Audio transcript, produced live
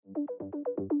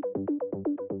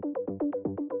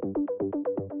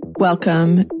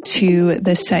Welcome to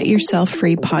the Set Yourself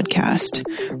Free podcast,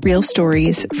 real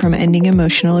stories from ending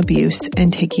emotional abuse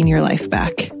and taking your life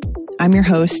back. I'm your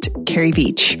host, Carrie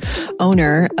Veach,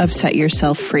 owner of Set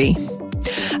Yourself Free.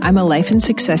 I'm a life and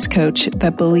success coach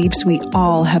that believes we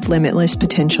all have limitless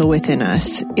potential within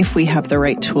us if we have the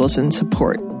right tools and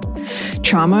support.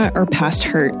 Trauma or past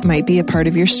hurt might be a part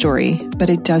of your story,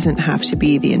 but it doesn't have to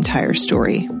be the entire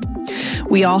story.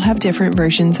 We all have different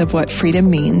versions of what freedom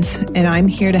means, and I'm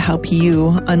here to help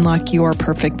you unlock your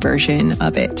perfect version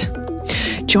of it.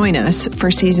 Join us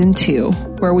for season 2,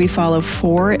 where we follow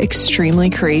 4 extremely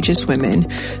courageous women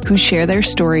who share their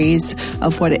stories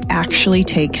of what it actually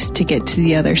takes to get to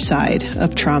the other side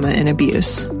of trauma and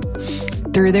abuse.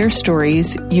 Through their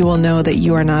stories, you will know that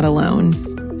you are not alone,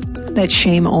 that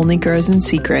shame only grows in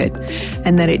secret,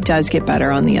 and that it does get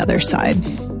better on the other side.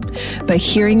 By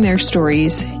hearing their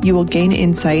stories, you will gain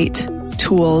insight,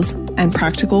 tools, and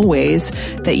practical ways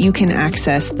that you can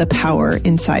access the power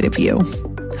inside of you.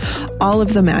 All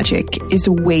of the magic is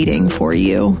waiting for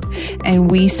you, and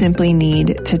we simply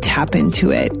need to tap into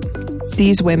it.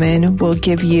 These women will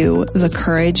give you the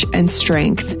courage and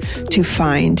strength to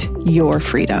find your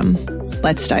freedom.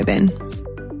 Let's dive in.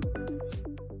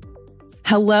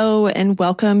 Hello, and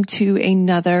welcome to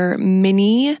another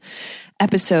mini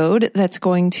episode that's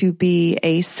going to be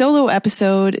a solo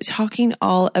episode talking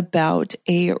all about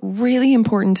a really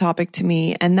important topic to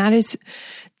me, and that is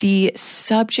the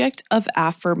subject of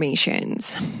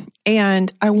affirmations.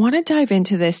 And I want to dive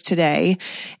into this today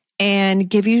and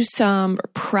give you some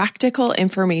practical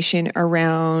information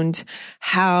around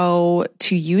how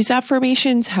to use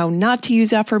affirmations, how not to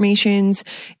use affirmations,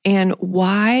 and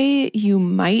why you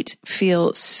might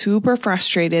feel super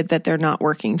frustrated that they're not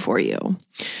working for you.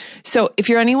 So if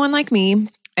you're anyone like me,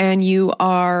 and you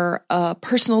are a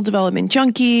personal development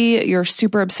junkie, you're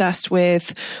super obsessed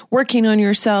with working on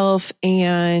yourself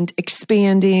and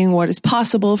expanding what is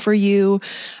possible for you,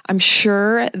 I'm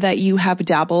sure that you have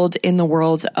dabbled in the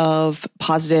world of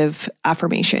positive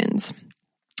affirmations.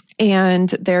 And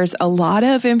there's a lot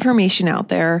of information out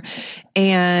there.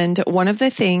 And one of the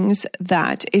things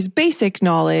that is basic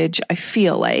knowledge, I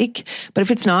feel like, but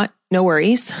if it's not, no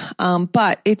worries.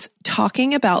 But it's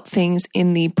talking about things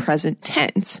in the present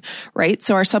tense, right?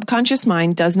 So our subconscious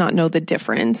mind does not know the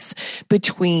difference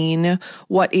between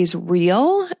what is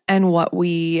real and what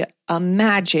we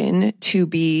imagine to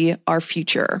be our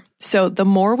future. So the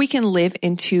more we can live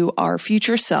into our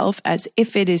future self as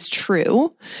if it is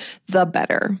true, the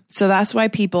better. So that's why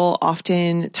people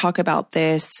often talk about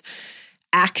this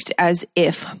act as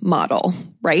if model,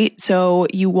 right? So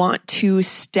you want to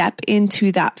step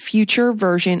into that future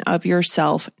version of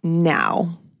yourself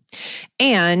now.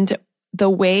 And the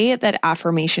way that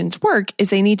affirmations work is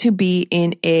they need to be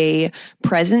in a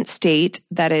present state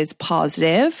that is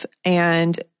positive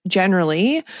and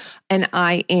generally an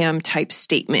I am type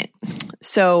statement.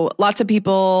 So lots of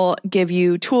people give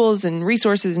you tools and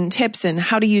resources and tips and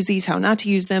how to use these, how not to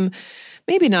use them.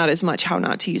 Maybe not as much how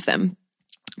not to use them.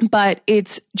 But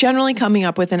it's generally coming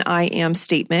up with an I am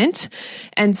statement.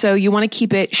 And so you want to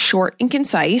keep it short and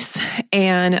concise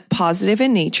and positive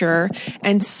in nature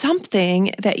and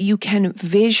something that you can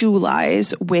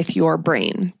visualize with your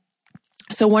brain.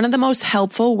 So one of the most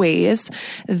helpful ways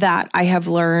that I have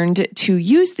learned to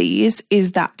use these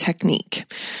is that technique.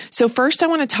 So first I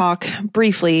want to talk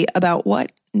briefly about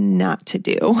what not to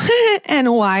do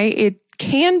and why it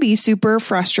can be super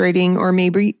frustrating or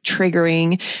maybe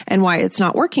triggering and why it's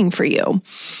not working for you.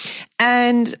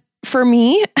 And for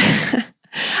me,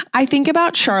 I think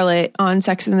about Charlotte on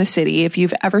Sex and the City. If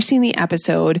you've ever seen the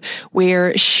episode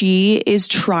where she is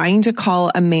trying to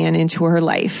call a man into her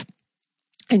life,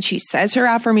 and she says her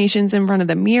affirmations in front of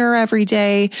the mirror every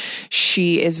day.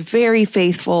 She is very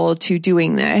faithful to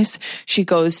doing this. She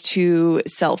goes to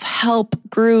self-help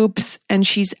groups, and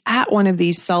she's at one of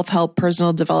these self-help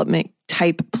personal development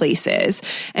type places.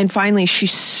 And finally,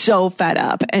 she's so fed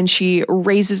up and she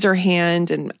raises her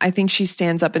hand, and I think she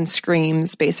stands up and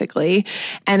screams basically,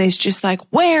 and is just like,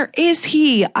 where is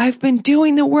he? I've been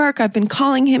doing the work. I've been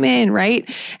calling him in, right?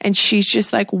 And she's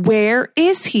just like, where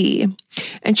is he?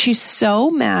 And she's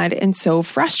so mad and so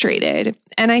frustrated.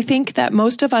 And I think that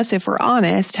most of us, if we're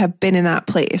honest, have been in that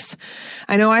place.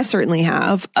 I know I certainly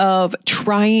have, of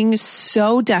trying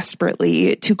so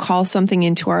desperately to call something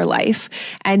into our life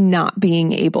and not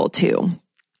being able to.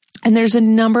 And there's a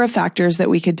number of factors that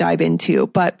we could dive into,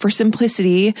 but for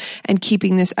simplicity and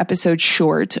keeping this episode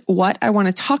short, what I want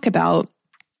to talk about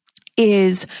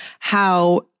is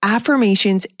how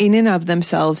affirmations in and of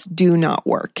themselves do not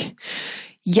work.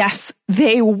 Yes,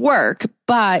 they work,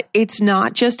 but it's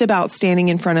not just about standing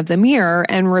in front of the mirror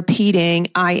and repeating,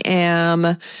 I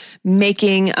am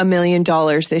making $1 million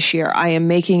this year. I am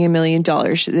making $1 million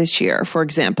this year, for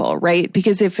example, right?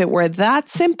 Because if it were that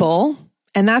simple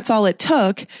and that's all it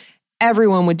took,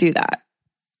 everyone would do that.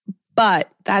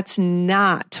 But that's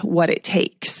not what it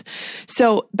takes.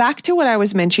 So back to what I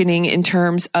was mentioning in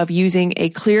terms of using a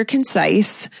clear,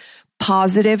 concise,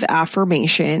 positive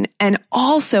affirmation and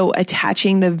also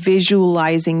attaching the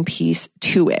visualizing piece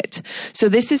to it. So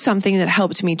this is something that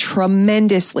helped me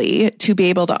tremendously to be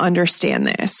able to understand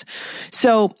this.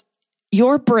 So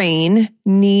your brain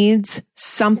needs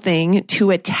something to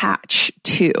attach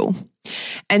to.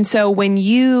 And so when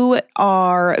you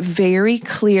are very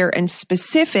clear and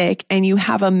specific and you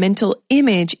have a mental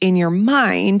image in your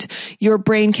mind, your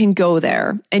brain can go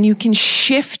there and you can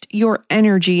shift your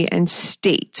energy and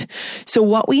state. So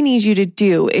what we need you to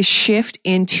do is shift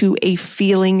into a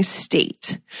feeling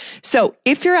state. So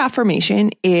if your affirmation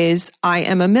is, I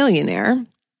am a millionaire,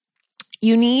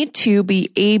 you need to be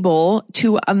able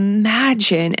to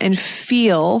imagine and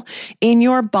feel in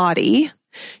your body.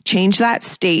 Change that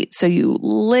state so you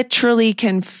literally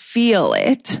can feel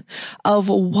it of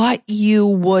what you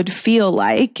would feel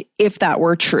like if that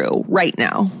were true right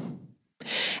now.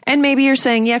 And maybe you're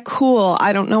saying, yeah, cool.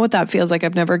 I don't know what that feels like.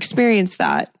 I've never experienced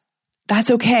that.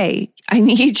 That's okay. I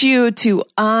need you to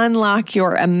unlock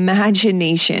your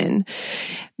imagination.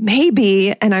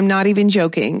 Maybe, and I'm not even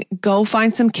joking, go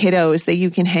find some kiddos that you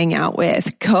can hang out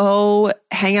with. Go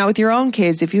hang out with your own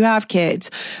kids if you have kids.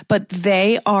 But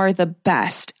they are the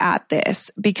best at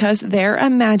this because their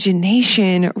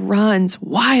imagination runs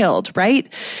wild, right?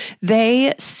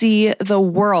 They see the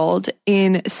world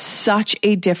in such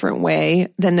a different way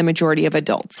than the majority of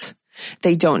adults.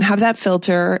 They don't have that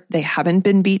filter. They haven't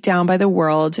been beat down by the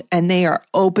world, and they are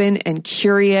open and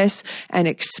curious and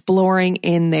exploring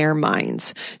in their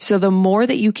minds. So the more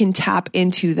that you can tap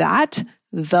into that,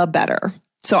 the better.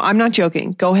 So I'm not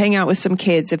joking. Go hang out with some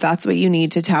kids if that's what you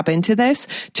need to tap into this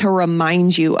to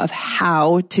remind you of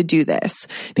how to do this.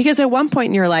 Because at one point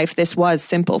in your life, this was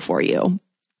simple for you.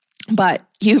 But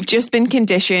you've just been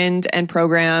conditioned and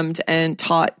programmed and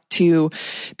taught to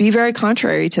be very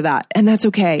contrary to that. And that's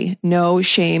okay. No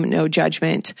shame, no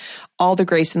judgment, all the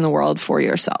grace in the world for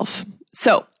yourself.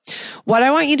 So what I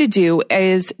want you to do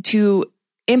is to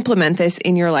implement this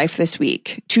in your life this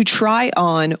week, to try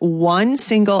on one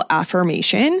single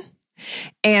affirmation.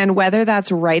 And whether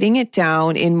that's writing it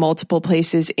down in multiple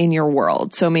places in your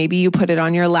world. So maybe you put it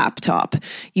on your laptop,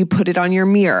 you put it on your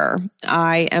mirror.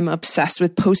 I am obsessed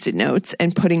with Post-it notes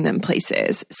and putting them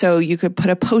places. So you could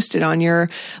put a Post-it on your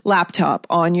laptop,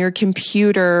 on your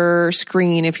computer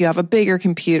screen. If you have a bigger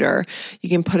computer, you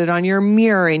can put it on your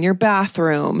mirror in your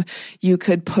bathroom. You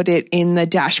could put it in the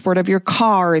dashboard of your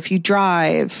car if you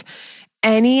drive.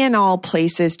 Any and all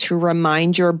places to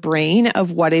remind your brain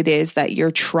of what it is that you're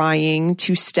trying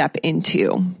to step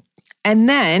into. And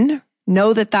then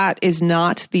know that that is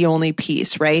not the only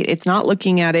piece, right? It's not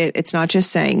looking at it. It's not just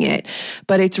saying it,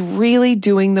 but it's really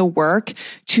doing the work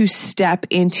to step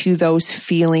into those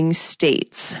feeling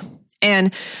states.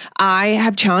 And I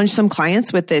have challenged some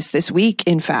clients with this week,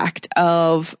 in fact,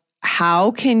 of how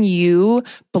can you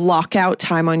block out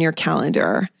time on your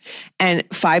calendar and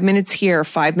 5 minutes here,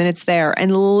 5 minutes there,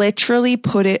 and literally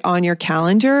put it on your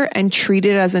calendar and treat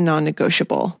it as a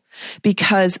non-negotiable?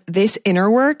 Because this inner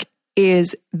work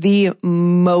is the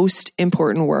most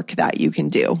important work that you can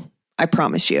do. I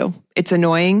promise you. It's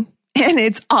annoying. And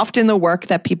it's often the work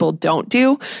that people don't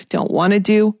do, don't want to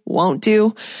do, won't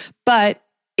do. But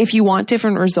if you want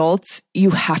different results, you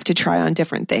have to try on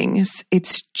different things.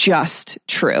 It's just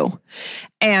true.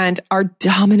 And our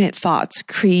dominant thoughts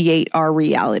create our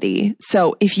reality.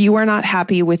 So if you are not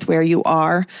happy with where you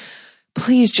are,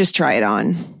 please just try it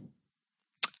on.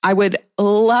 I would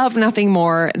love nothing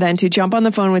more than to jump on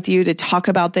the phone with you to talk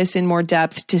about this in more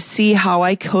depth, to see how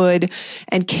I could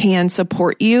and can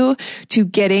support you to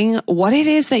getting what it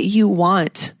is that you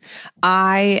want.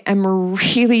 I am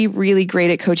really, really great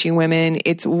at coaching women.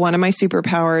 It's one of my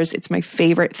superpowers. It's my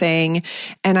favorite thing.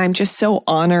 And I'm just so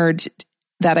honored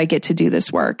that I get to do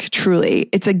this work. Truly,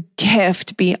 it's a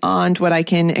gift beyond what I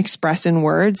can express in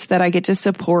words, that I get to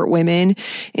support women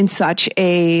in such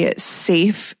a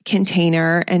safe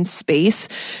container and space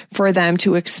for them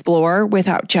to explore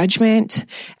without judgment,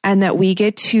 and that we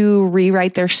get to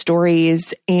rewrite their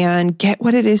stories and get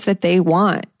what it is that they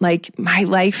want. Like, my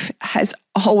life has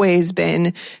always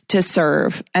been to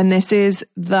serve. And this is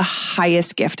the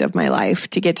highest gift of my life,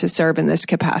 to get to serve in this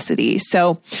capacity.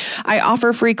 So I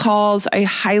offer free calls. I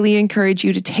highly encourage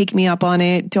you to take me up on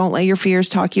it. Don't let your fears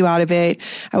talk you out of it.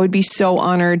 I would be so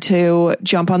honored to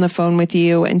jump on the phone with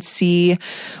you and see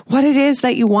what it is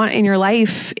that you want in your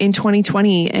life in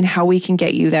 2020 and how we can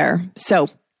get you there. So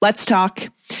let's talk.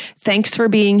 Thanks for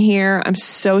being here. I'm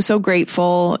so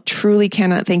grateful. Truly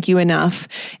cannot thank you enough.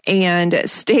 And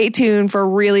stay tuned for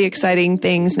really exciting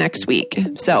things next week.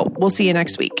 So we'll see you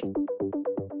next week.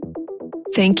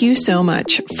 Thank you so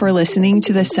much for listening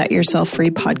to the Set Yourself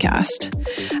Free podcast.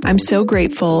 I'm so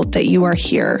grateful that you are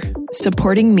here,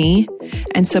 supporting me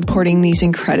and supporting these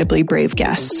incredibly brave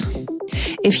guests.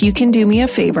 If you can do me a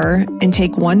favor and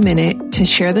take 1 minute to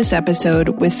share this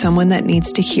episode with someone that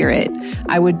needs to hear it,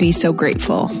 I would be so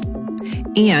grateful.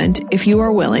 And if you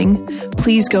are willing,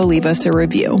 please go leave us a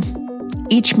review.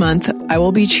 Each month, I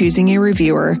will be choosing a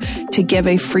reviewer to give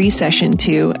a free session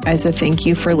to as a thank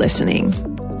you for listening.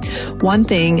 One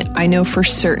thing I know for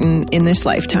certain in this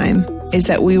lifetime is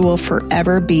that we will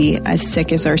forever be as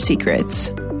sick as our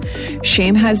secrets.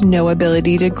 Shame has no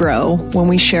ability to grow when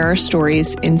we share our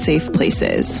stories in safe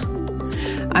places.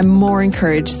 I'm more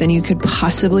encouraged than you could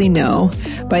possibly know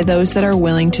by those that are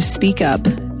willing to speak up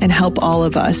and help all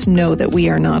of us know that we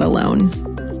are not alone.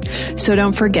 So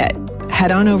don't forget,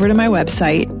 head on over to my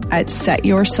website at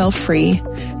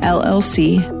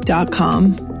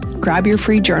setyourselffreellc.com. Grab your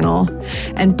free journal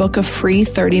and book a free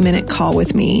 30-minute call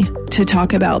with me to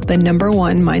talk about the number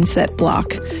one mindset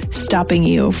block stopping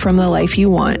you from the life you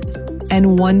want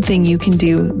and one thing you can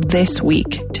do this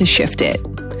week to shift it.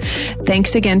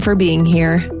 Thanks again for being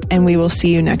here, and we will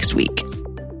see you next week.